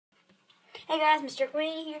Hey guys, Mr.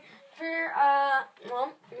 Queen here for,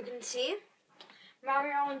 well, you can see,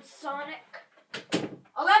 Mario&Sonic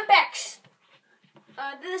Olympics.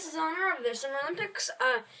 This is in honor of the Summer Olympics.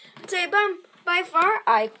 I'd say by far,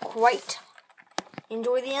 I quite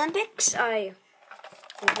enjoy the Olympics. I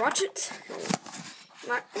watch it.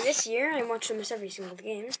 This year, I watch almost every single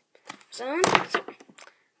game. So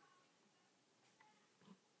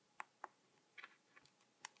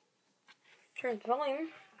turn the volume.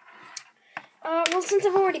 Well, since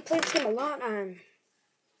I've already played this game a lot, and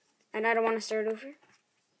I don't want to start over.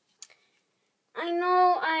 I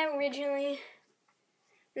know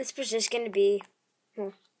this was just going to be,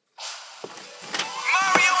 well,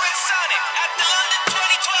 Mario&Sonic at the London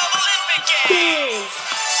 2012 Olympic Games!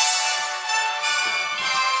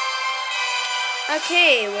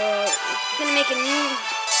 Okay, well, I'm gonna make a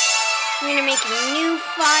new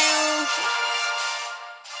file.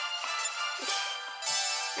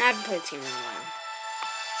 I haven't played this game in a while.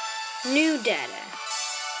 New data.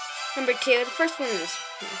 Number 2. The first one is.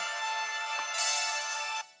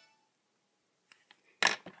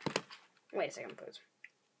 Wait a second, please.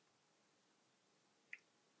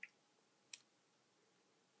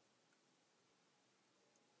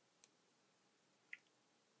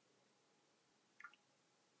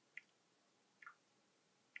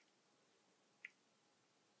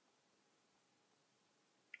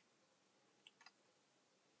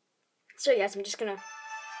 So yes, I'm just gonna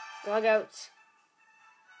log out.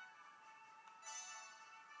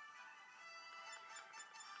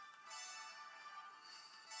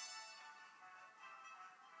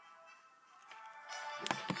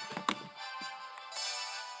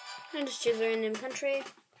 And just choose a random country.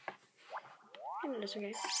 And it's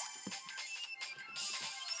okay.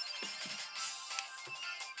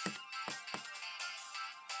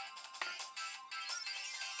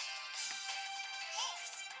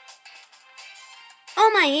 Oh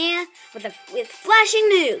my hand with flashing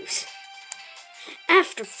news.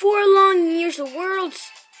 After 4 long years, the world's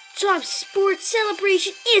top sports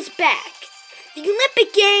celebration is back. The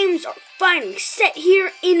Olympic Games are finally set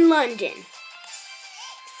here in London.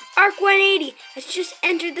 Arc 180 has just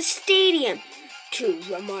entered the stadium to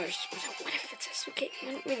Mars. Whatever that says. Okay,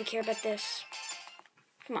 I don't really care about this.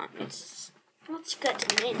 Come on, let's cut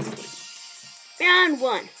to the main thing. Round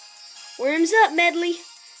 1. Warms up medley.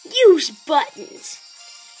 Use buttons.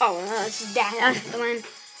 Oh, this is that. The one.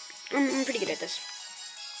 I'm pretty good at this.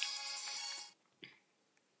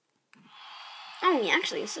 Oh, yeah,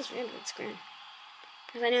 actually, this is really good screen.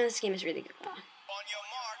 Because I know this game is really good. On your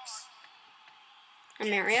marks. I'm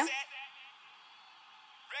Mario. Set.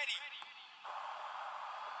 Ready.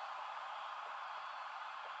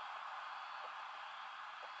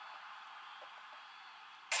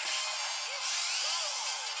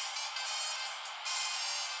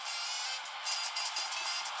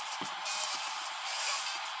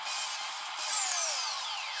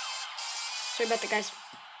 Sorry about that, guys.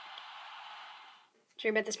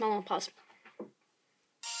 Sorry about the small little pause.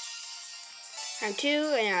 Round 2,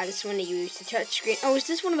 and this one to use the touch screen. Oh, is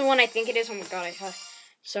this one of the one I think it is? Oh my god, I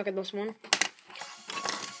suck at this one. Ready.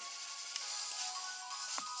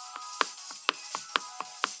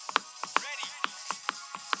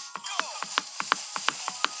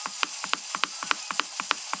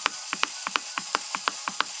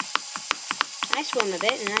 Go. I swim a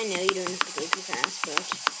bit, and I know you don't have to go too fast, but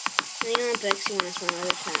in the Olympics, you want to swim a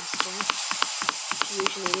bit faster. You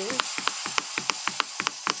usually do.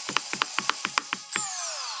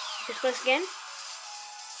 First place again.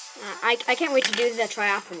 I can't wait to do that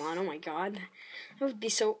triathlon. Oh my god, that would be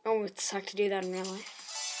so. Oh, it would suck to do that in real life.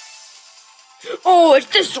 Oh, it's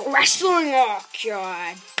this wrestling. Oh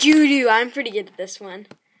god, doo-doo. I'm pretty good at this one.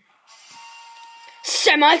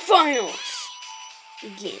 Semi-finals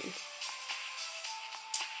begin.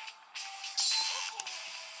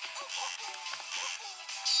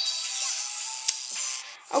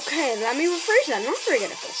 Okay, let me rephrase that. I'm not very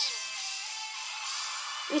good at this.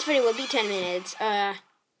 This video will be 10 minutes.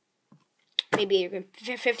 Maybe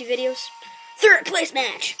 50 videos. 3rd place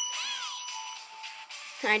match!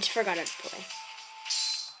 I just forgot how to play.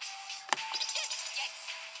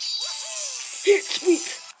 Hit sweep!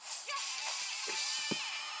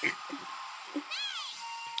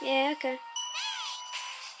 Yeah, okay.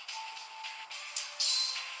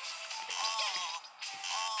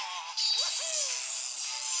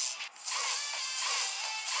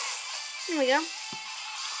 There we go.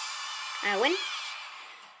 I win.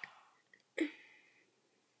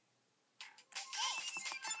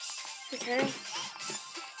 Okay.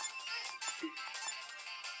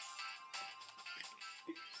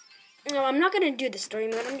 No, I'm not gonna do the story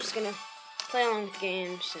mode. I'm just gonna play along with the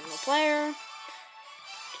game, single player.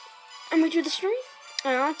 And we do the stream.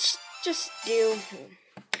 Let's just do.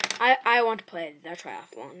 I want to play the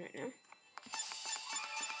triathlon right now.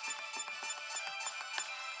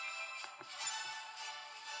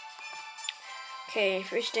 Okay,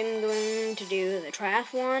 first I'm going to do the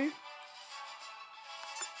triathlon.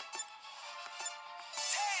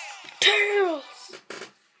 Tails!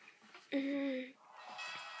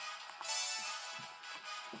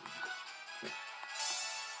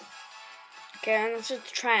 Okay, this is the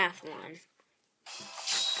triathlon.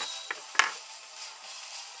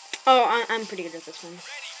 Oh, I'm pretty good at this one.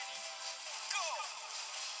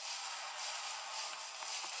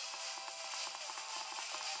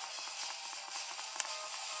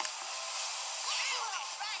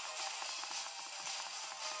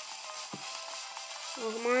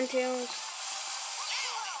 Oh, come on, Tails.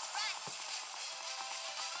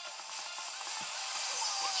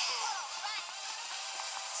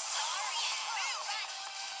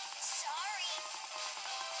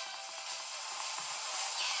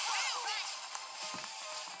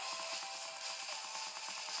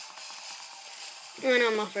 Oh, no,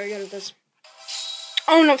 I'm not very good at this.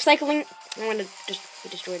 Oh, no, cycling. I want to just be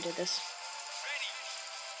destroyed to this.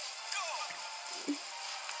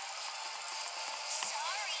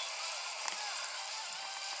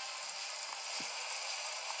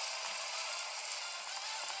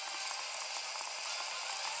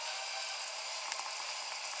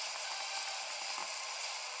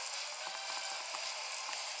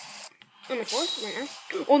 I'm a fourth right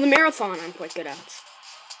now. Oh, the marathon I'm quite good at.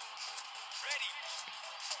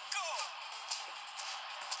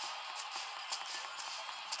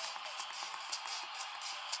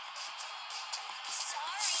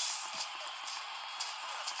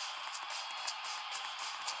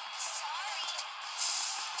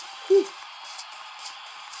 Whew.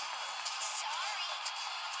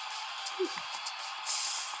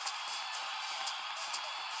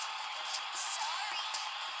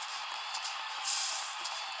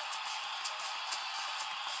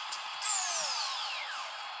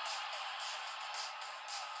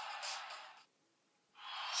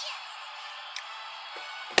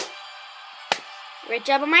 Great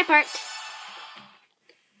job on my part.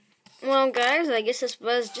 Well, guys, I guess this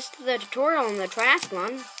was just the tutorial on the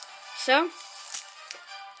triathlon. So,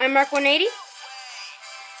 I'm Mark180.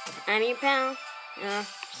 I'm your pal.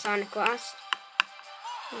 Sonic lost.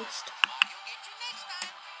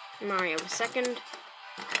 Mario was second.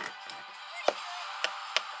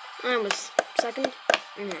 I was second.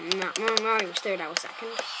 Mario was third. I was second.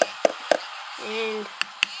 And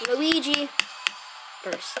Luigi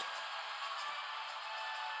first.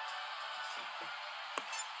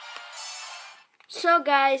 So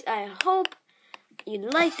guys, I hope you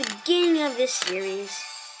liked the beginning of this series.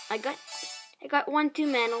 I got 2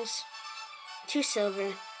 medals, 2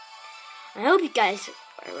 silver. I hope you guys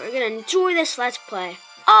are gonna enjoy this Let's Play.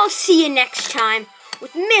 I'll see you next time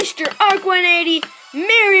with Mr. Ark180,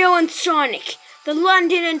 Mario and Sonic, the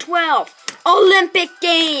London and 12 Olympic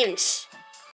Games.